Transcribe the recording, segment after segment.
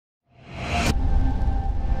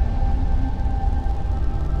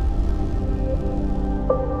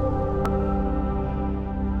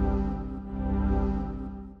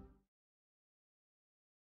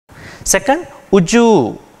Second,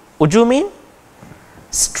 uju. Uju mean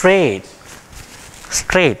straight.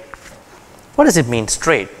 Straight. What does it mean,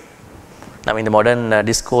 straight? Now in the modern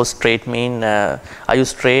discourse, straight mean are you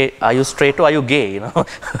straight or are you gay, you know?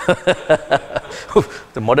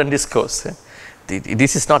 The modern discourse.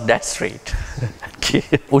 This is not that straight. Okay.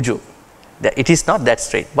 Uju. It is not that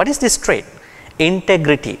straight. What is this straight?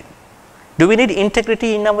 Integrity. Do we need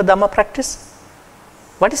integrity in our Dhamma practice?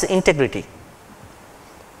 What is integrity?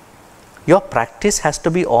 Your practice has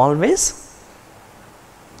to be always,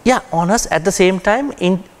 honest, at the same time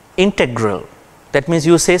integral. That means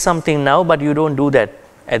you say something now, but you don't do that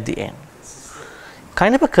at the end.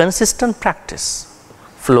 Kind of a consistent practice,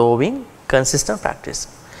 flowing, consistent practice.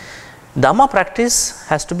 Dhamma practice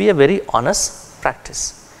has to be a very honest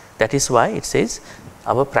practice. That is why it says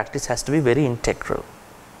our practice has to be very integral.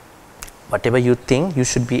 Whatever you think, you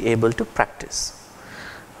should be able to practice,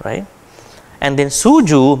 right? And then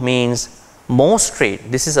suju means more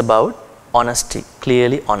straight. This is about honesty,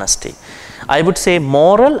 clearly honesty. I would say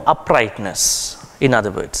moral uprightness. In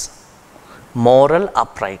other words, moral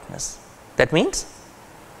uprightness. That means,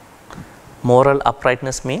 moral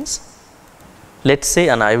uprightness means, let's say,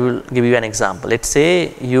 and I will give you an example. Let's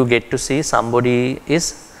say you get to see somebody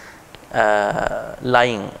is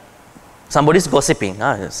lying, somebody is gossiping.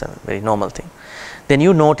 It's a very normal thing. Then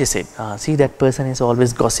you notice it. See, that person is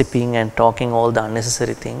always gossiping and talking all the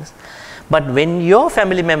unnecessary things. But when your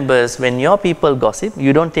family members, when your people gossip,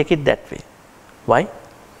 you don't take it that way. Why?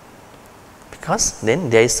 Because then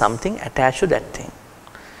there is something attached to that thing.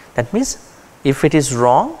 That means if it is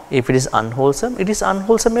wrong, if it is unwholesome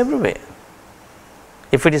everywhere.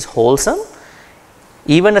 If it is wholesome,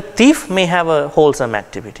 even a thief may have a wholesome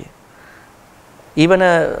activity.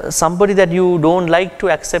 Even somebody that you don't like to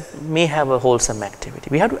accept may have a wholesome activity.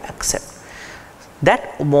 We have to accept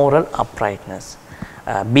that moral uprightness,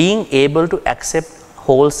 being able to accept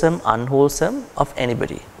wholesome, unwholesome of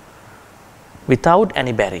anybody without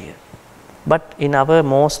any barrier. But in our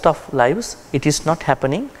most of lives, it is not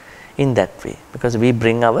happening in that way, because we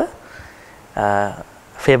bring our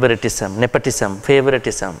favoritism, nepotism,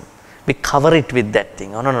 favoritism. We cover it with that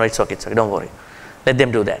thing. Oh, no, it's okay, don't worry. Let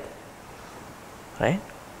them do that. Right?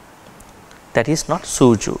 That is not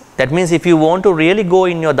suju. That means if you want to really go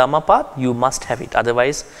in your Dhamma path, you must have it.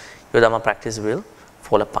 Otherwise, your Dhamma practice will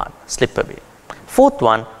fall apart, slip away. Fourth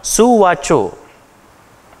one, suvacho.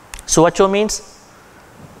 Suvacho means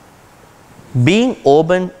being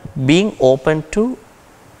open to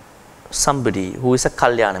somebody who is a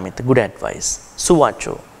kalyana mitra, good advice.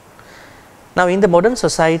 Suvacho. Now in the modern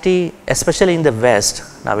society, especially in the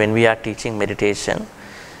West, now when we are teaching meditation,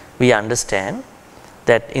 we understand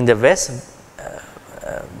that in the West,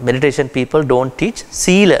 meditation people don't teach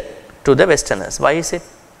sila to the Westerners. Why is it?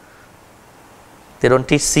 They don't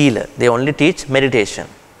teach sila, they only teach meditation.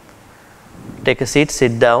 Take a seat,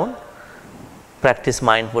 sit down, practice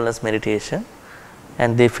mindfulness meditation,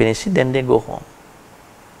 and they finish it, then they go home.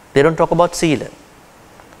 They don't talk about sila.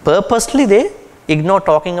 Purposely they ignore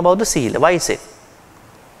talking about the sila. Why is it?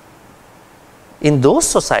 In those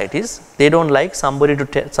societies, they don't like somebody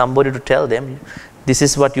to tell them, this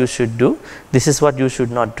is what you should do, this is what you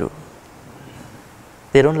should not do.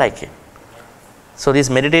 They don't like it. So these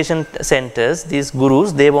meditation centers, these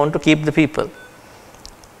gurus, they want to keep the people.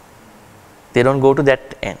 They don't go to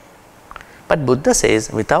that end. But Buddha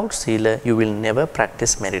says, without sila, you will never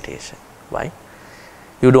practice meditation. Why?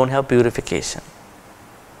 You don't have purification.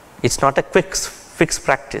 It's not a quick fix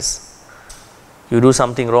practice. You do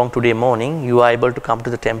something wrong today morning, you are able to come to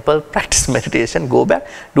the temple, practice meditation, go back,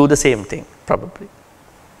 do the same thing, probably.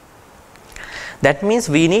 That means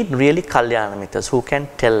we need really kalyana mitras who can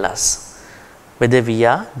tell us whether we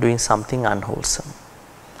are doing something unwholesome.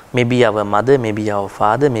 Maybe our mother, maybe our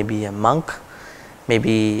father, maybe a monk,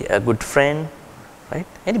 maybe a good friend, right?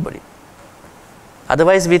 Anybody.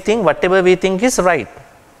 Otherwise we think whatever we think is right.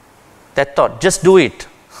 That thought, just do it.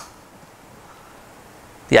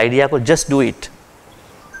 The idea called just do it.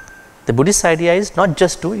 The Buddhist idea is not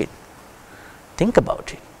just do it. Think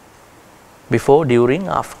about it. Before, during,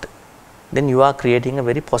 after. Then you are creating a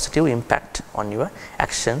very positive impact on your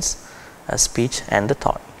actions, speech and the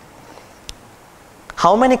thought.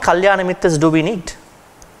 How many kalyana mitras do we need?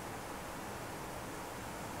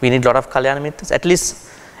 We need a lot of kalyana mitras. At least,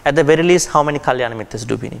 at the very least, how many kalyana mitras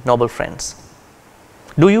do we need? Noble friends.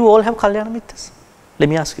 Do you all have kalyana mitras? Let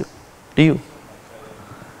me ask you. Do you?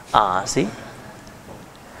 See?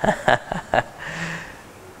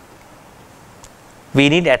 We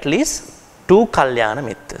need at least 2 kalyana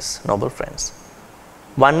mitras, noble friends.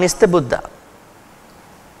 One is the Buddha.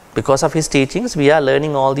 Because of his teachings, we are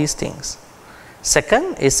learning all these things.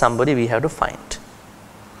 Second is somebody we have to find.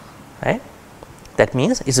 Right? That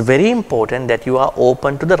means it's very important that you are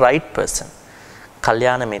open to the right person.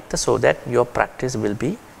 Kalyana Mitta, so that your practice will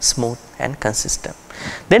be smooth and consistent.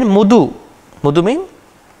 Then Mudu. Mudu means,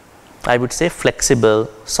 I would say, flexible,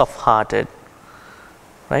 soft-hearted.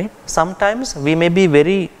 Right? Sometimes we may be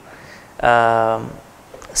very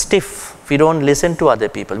stiff. We don't listen to other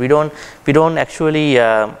people. We don't actually,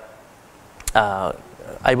 I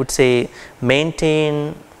would say,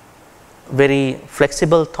 maintain very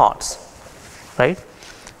flexible thoughts. Right?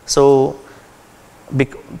 So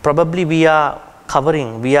probably we are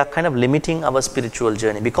kind of limiting our spiritual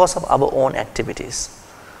journey because of our own activities,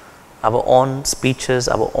 our own speeches,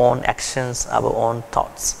 our own actions, our own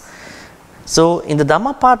thoughts. So in the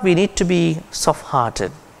Dhamma part, we need to be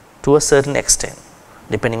soft-hearted to a certain extent,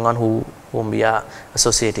 depending on whom we are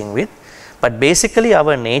associating with. But basically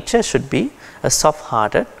our nature should be a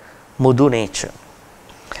soft-hearted, Mudu nature.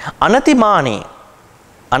 Anatimani.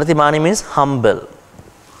 Anatimani means humble.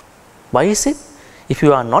 Why is it? If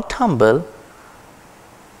you are not humble,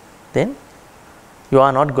 then you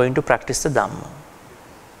are not going to practice the Dhamma.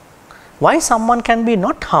 Why someone can be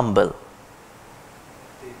not humble?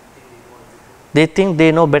 They think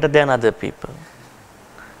they know better than other people.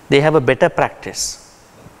 They have a better practice.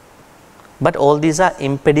 But all these are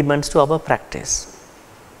impediments to our practice.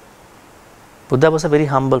 Buddha was a very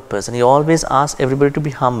humble person. He always asked everybody to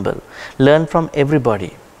be humble. Learn from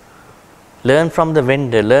everybody. Learn from the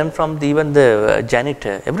vendor, learn from even the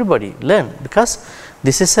janitor, everybody learn, because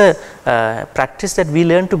this is a practice that we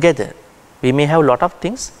learn together. We may have a lot of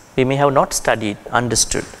things, we may have not studied,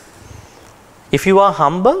 understood. If you are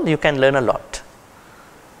humble, you can learn a lot.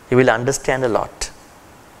 You will understand a lot.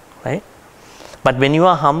 Right? But when you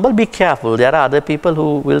are humble, be careful. There are other people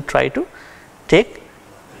who will try to take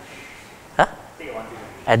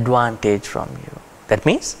advantage from you. That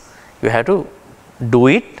means you have to do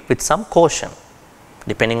it with some caution,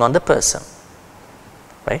 depending on the person.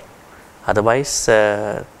 Right? Otherwise,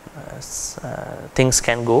 things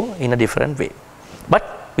can go in a different way.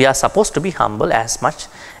 But we are supposed to be humble as much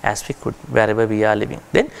as we could wherever we are living.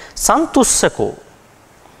 Then Santussako.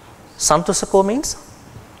 Santussako means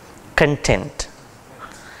content.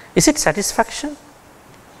 Is it satisfaction?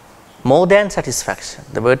 More than satisfaction.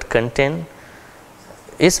 The word content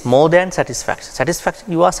is more than satisfaction.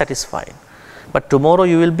 Satisfaction, you are satisfied. But tomorrow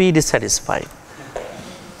you will be dissatisfied.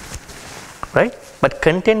 Right? But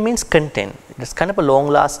content means content. It's kind of a long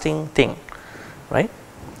lasting thing. Right?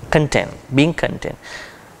 Content, being content.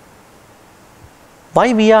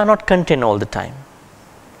 Why we are not content all the time?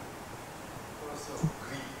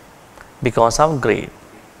 Because of greed.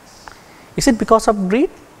 Is it because of greed?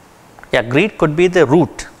 Yeah, greed could be the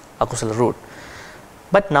root, akusala root.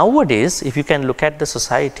 But nowadays, if you can look at the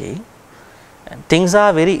society, things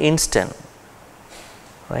are very instant.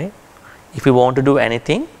 Right? If you want to do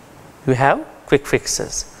anything, you have quick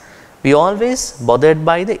fixes. We always bothered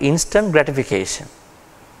by the instant gratification.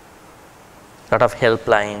 Lot of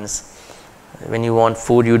helplines. When you want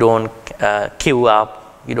food, you don't queue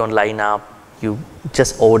up, you don't line up, you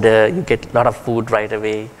just order, you get a lot of food right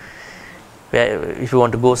away. If you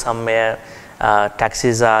want to go somewhere,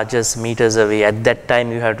 taxis are just meters away. At that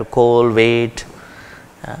time, you have to call, wait.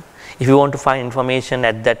 If you want to find information,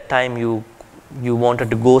 at that time you wanted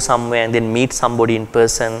to go somewhere and then meet somebody in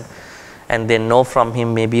person and then know from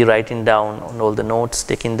him, maybe writing down on all the notes,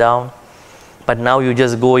 taking down. But now you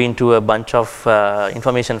just go into a bunch of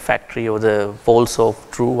information factory or the polls of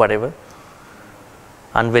true, whatever,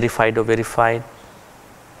 unverified or verified.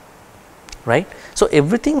 Right? So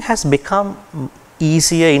everything has become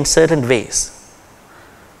easier in certain ways,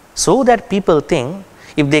 so that people think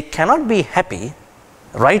if they cannot be happy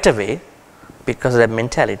right away because of their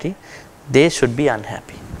mentality, they should be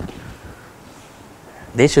unhappy.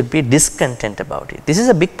 They should be discontent about it. This is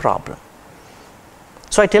a big problem.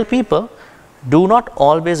 So I tell people, do not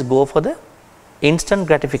always go for the instant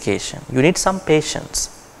gratification. You need some patience.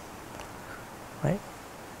 Right?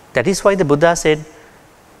 That is why the Buddha said,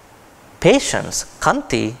 patience,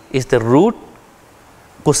 kanti, is the root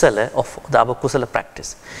kusala of our kusala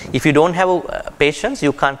practice. If you don't have patience,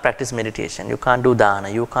 you can't practice meditation, you can't do dana,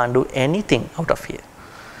 you can't do anything out of here.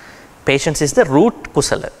 Patience is the root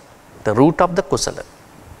kusala, the root of the kusala.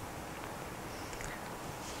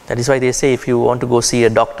 That is why they say if you want to go see a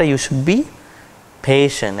doctor, you should be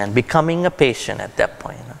patient and becoming a patient at that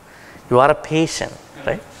point. You are a patient,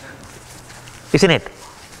 right? Isn't it?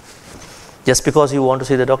 Just because you want to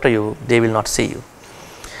see the doctor, they will not see you.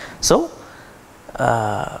 So,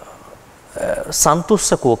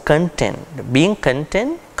 santussako, content, being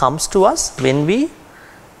content comes to us when we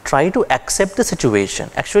try to accept the situation.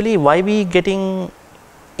 Actually, why we getting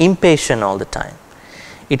impatient all the time?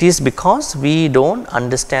 It is because we don't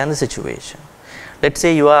understand the situation. Let's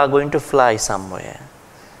say you are going to fly somewhere.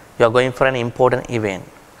 You are going for an important event.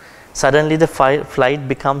 Suddenly the flight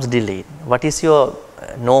becomes delayed. What is your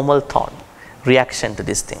normal thought, reaction to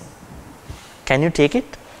this thing? Can you take it?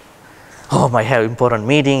 Oh, I have important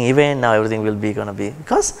meeting, event, now everything will be gonna be.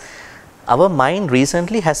 Because our mind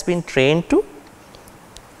recently has been trained to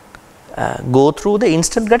go through the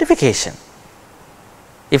instant gratification.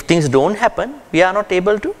 If things don't happen, we are not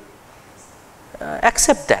able to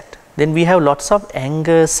accept that. Then we have lots of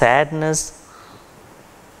anger, sadness,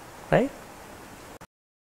 right?